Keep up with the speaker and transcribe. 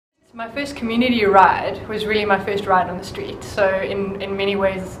My first community ride was really my first ride on the street. So in many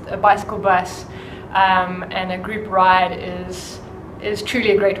ways a bicycle bus and a group ride is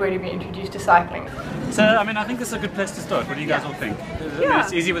truly a great way to be introduced to cycling. So I mean, I think this is a good place to start. What do you guys all think? Yeah.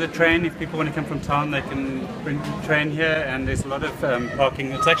 It's easy with a train. If people want to come from town, they can bring the train here, and there's a lot of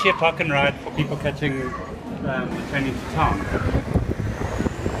parking. It's actually a park and ride for people catching the train into town.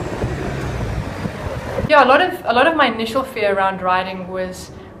 Yeah, a lot of my initial fear around riding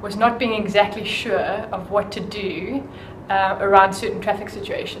was not being exactly sure of what to do around certain traffic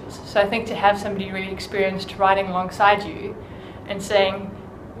situations. So I think to have somebody really experienced riding alongside you and saying,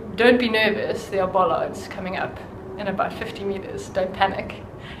 don't be nervous, there are bollards coming up in about 50 meters, don't panic.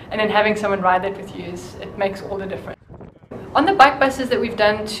 And then having someone ride that with you, it makes all the difference. On the bike buses that we've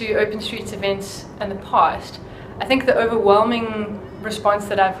done to open streets events in the past, I think the overwhelming response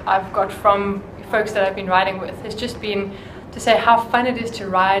that I've got from folks that I've been riding with has just been to say how fun it is to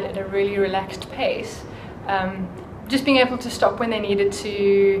ride at a really relaxed pace. Just being able to stop when they needed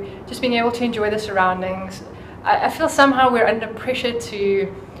to, just being able to enjoy the surroundings. I feel somehow we're under pressure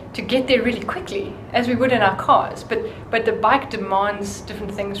to get there really quickly, as we would in our cars, but the bike demands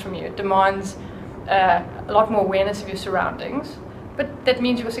different things from you. It demands a lot more awareness of your surroundings, but that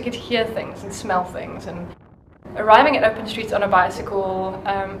means you also get to hear things and smell things. And arriving at open streets on a bicycle,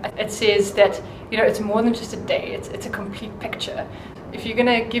 it says that, you know, it's more than just a day, it's a complete picture. If you're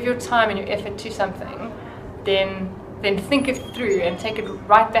going to give your time and your effort to something, then think it through and take it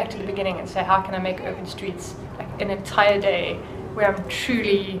right back to the beginning and say, how can I make open streets like an entire day where I'm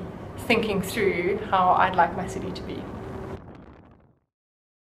truly thinking through how I'd like my city to be.